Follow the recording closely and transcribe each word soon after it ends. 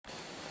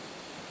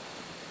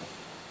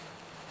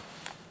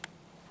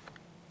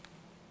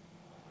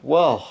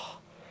Well,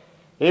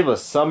 it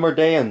was summer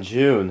day in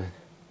June.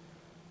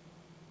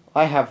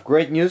 I have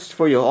great news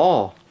for you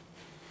all.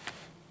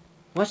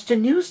 What's the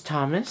news,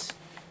 Thomas?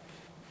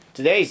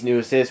 Today's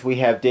news is we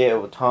have Day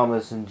with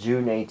Thomas on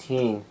June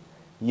 18.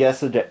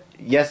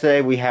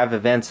 Yesterday we have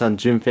events on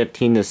June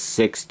 15 to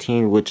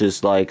 16, which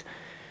is like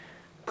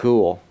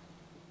cool.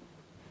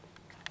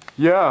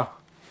 Yeah.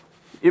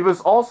 It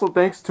was also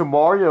thanks to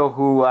Mario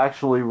who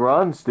actually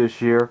runs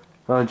this year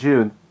on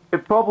June.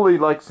 It probably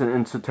likes it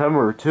in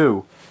September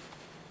too.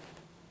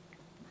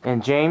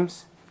 And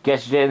James,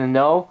 guess you didn't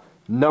know,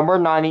 number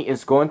 90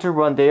 is going to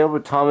run Day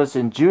with Thomas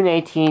in June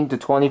 18 to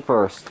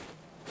 21st.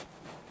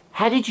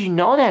 How did you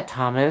know that,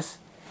 Thomas?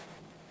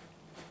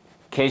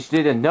 In case you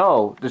didn't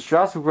know, the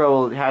Strasbourg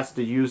Railroad has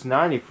to use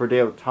 90 for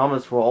Day with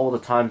Thomas for all the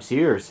times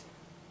years.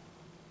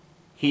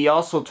 He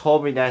also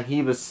told me that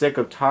he was sick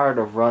or tired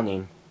of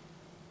running.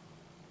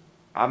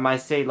 I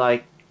might say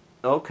like,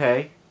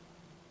 okay.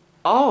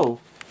 Oh.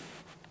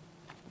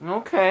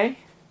 Okay.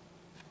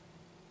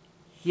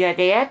 Yeah,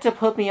 they had to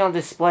put me on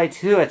display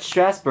too at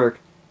Strasbourg.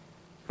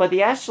 But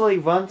he actually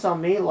runs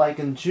on me like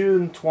in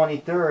June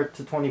 23rd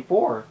to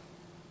 24th.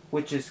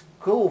 Which is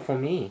cool for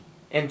me.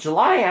 In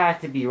July I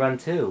have to be run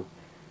too.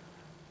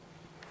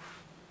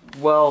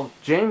 Well,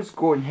 James,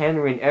 Gordon,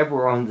 Henry, and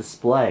Edward are on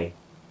display.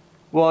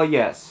 Well,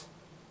 yes.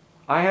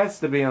 I has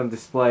to be on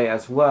display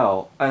as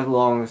well, as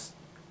long as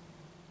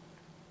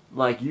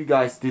like you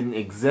guys didn't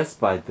exist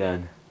by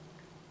then.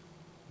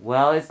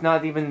 Well, it's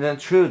not even the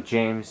truth,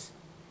 James.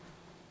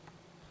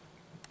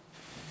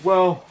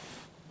 Well,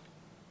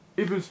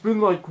 if it's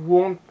been like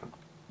one,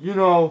 you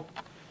know,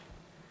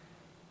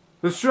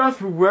 the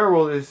Strasbourg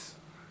Railroad is.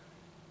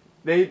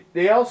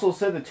 They also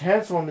said the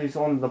tents on these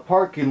on the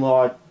parking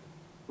lot.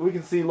 We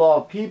can see a lot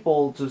of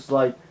people just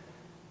like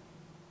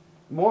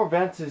more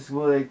events is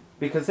like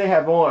because they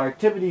have more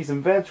activities and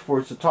events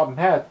for Sir Topham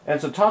Hatt, and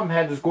Sir Topham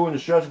Hatt is going to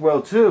Strasbourg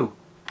Railroad too.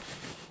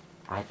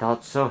 I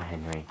thought so,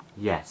 Henry.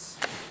 Yes.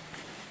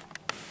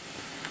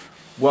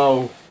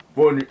 Well,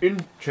 for the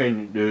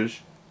interchange is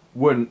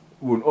when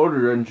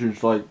other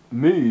engines like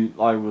me,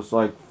 I was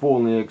like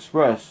fully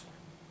express.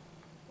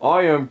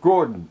 I am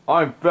Gordon.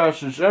 I'm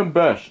fastest and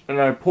best, and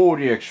I pull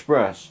the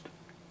express.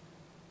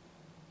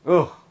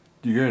 Ugh,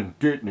 the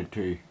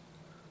indignity.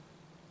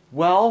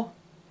 Well,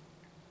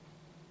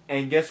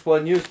 and guess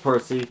what news,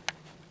 Percy?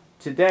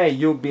 Today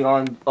you'll be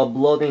on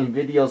uploading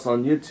videos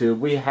on YouTube.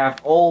 We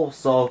have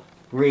also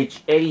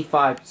reached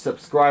 85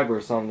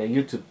 subscribers on the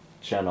YouTube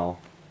channel.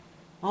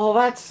 Oh,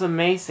 that's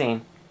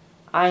amazing.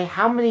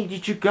 How many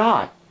did you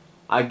got?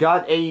 I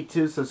got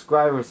 82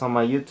 subscribers on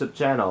my YouTube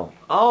channel.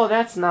 Oh,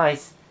 that's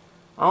nice.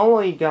 I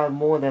only got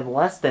more than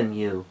less than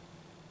you.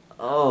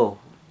 Oh,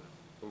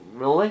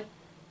 really?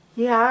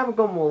 Yeah, I've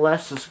got more or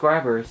less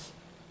subscribers.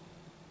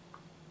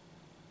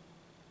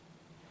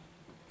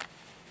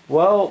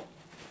 Well,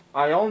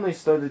 I only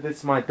started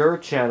this my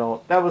third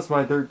channel. That was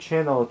my third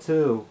channel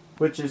too,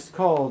 which is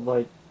called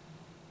like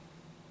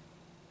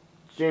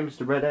James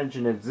the Red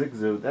Engine and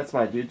Zigzoo. That's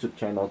my YouTube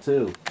channel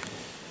too.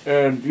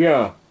 And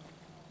yeah,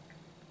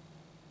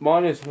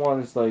 mine is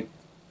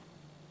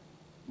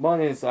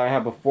I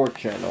have a fourth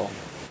channel.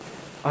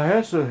 I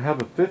also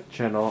have a fifth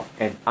channel,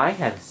 And I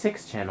have a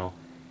sixth channel.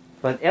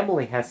 But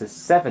Emily has a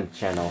seventh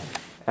channel.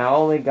 I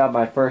only got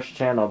my first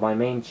channel. My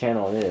main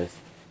channel is.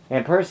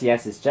 And Percy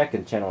has his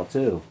second channel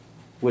too,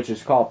 which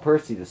is called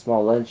Percy the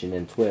Small Engine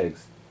in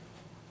Twigs.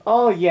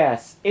 Oh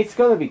yes, it's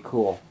gonna be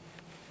cool.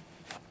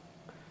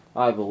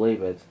 I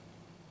believe it.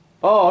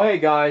 Oh, hey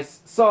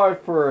guys, sorry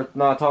for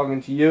not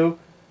talking to you.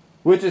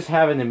 We're just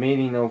having a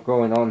meeting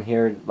going on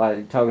here,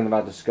 like talking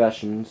about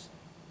discussions.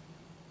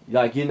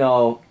 Like, you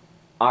know,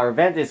 our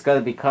event is gonna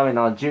be coming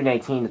on June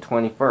 18 to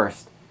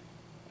 21st.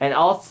 And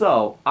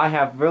also, I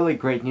have really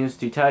great news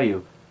to tell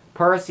you.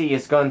 Percy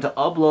is going to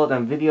upload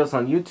videos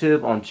on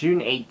YouTube on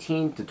June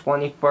 18 to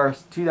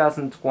 21st,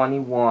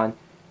 2021.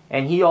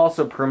 And he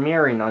also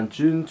premiering on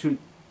June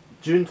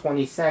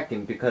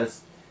 22nd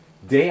because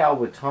Day Out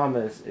with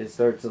Thomas is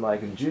starts in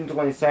like on June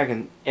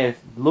 22nd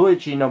if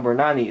Luigi number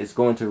 90 is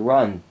going to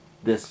run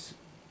this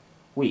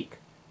week.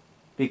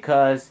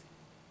 Because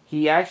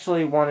he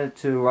actually wanted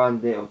to run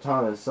Day Out with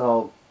Thomas.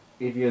 So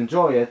if you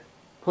enjoy it,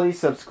 please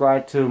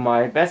subscribe to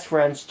my best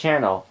friend's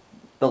channel.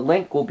 The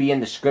link will be in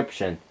the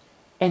description.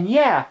 And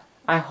yeah,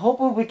 I hope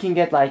we can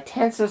get like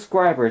 10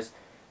 subscribers.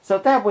 So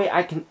that way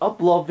I can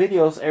upload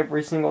videos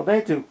every single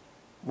day to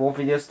more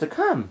videos to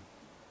come.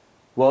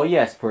 Well,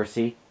 yes,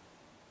 Percy.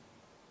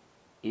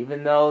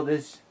 Even though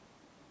it's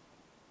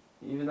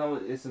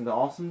an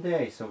awesome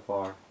day so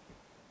far.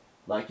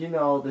 Like, you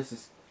know, this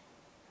is...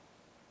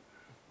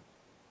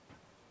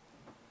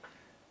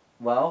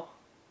 Well,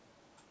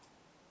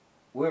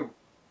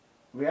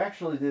 we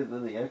actually did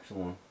really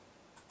excellent.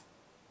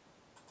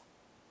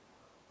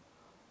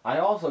 I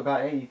also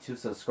got 82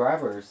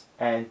 subscribers,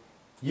 and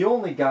you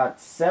only got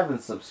 7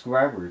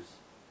 subscribers.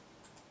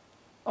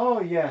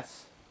 Oh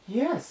yes,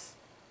 yes.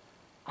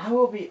 I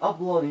will be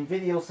uploading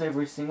videos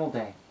every single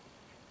day.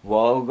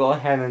 Well, go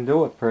ahead and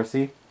do it,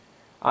 Percy.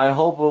 I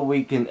hope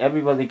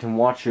everybody can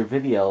watch your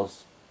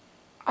videos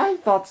I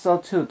thought so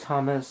too,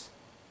 Thomas.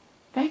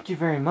 Thank you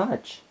very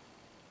much.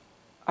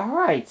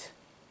 Alright.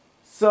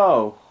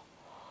 So,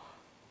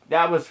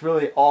 that was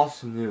really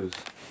awesome news.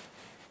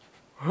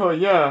 Oh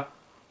yeah.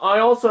 I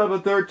also have a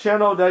third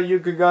channel that you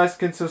guys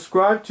can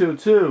subscribe to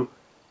too.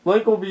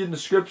 Link will be in the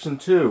description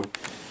too.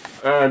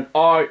 And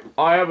I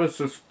have a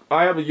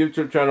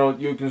YouTube channel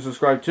you can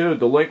subscribe to.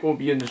 The link will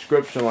be in the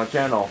description of my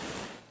channel.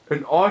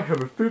 And I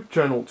have a fifth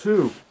channel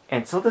too.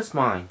 And so does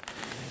mine.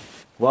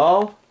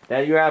 Well,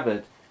 there you have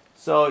it.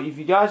 So if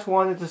you guys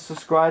wanted to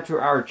subscribe to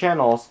our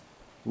channels,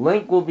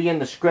 link will be in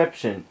the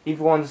description. If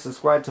you want to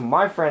subscribe to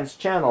my friends'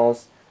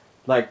 channels,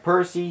 like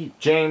Percy,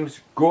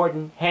 James,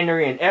 Gordon,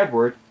 Henry, and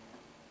Edward,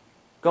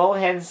 go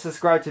ahead and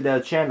subscribe to their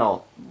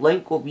channel.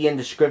 Link will be in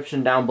the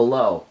description down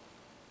below.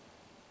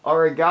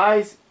 Alright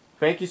guys,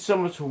 thank you so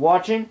much for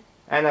watching,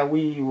 and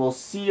we will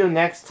see you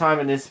next time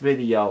in this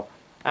video.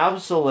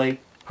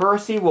 Absolutely,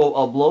 Percy will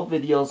upload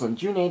videos on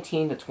June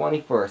 18th to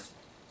 21st.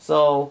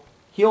 So,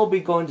 he'll be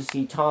going to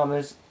see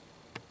Thomas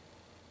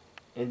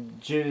in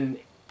June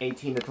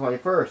 18th to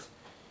 21st.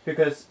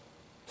 Because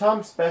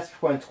Tom's best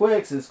friend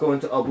Twix is going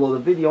to upload a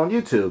video on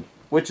YouTube,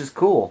 which is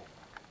cool.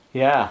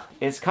 Yeah,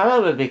 it's kind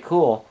of a bit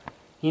cool.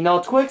 You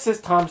know, Twix is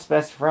Tom's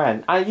best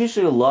friend. I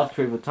usually love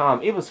Trivia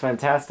Tom. It was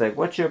fantastic.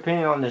 What's your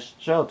opinion on this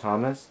show,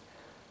 Thomas?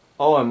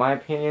 Oh, in my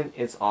opinion,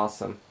 it's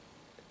awesome.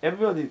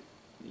 Everybody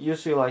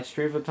usually likes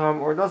Trivia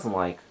Tom or doesn't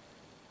like,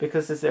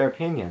 because it's their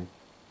opinion.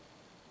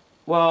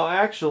 Well,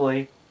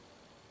 actually,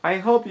 I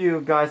hope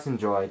you guys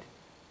enjoyed.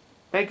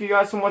 Thank you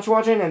guys so much for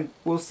watching, and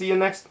we'll see you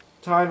next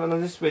time on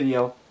this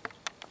video.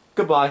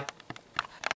 Goodbye.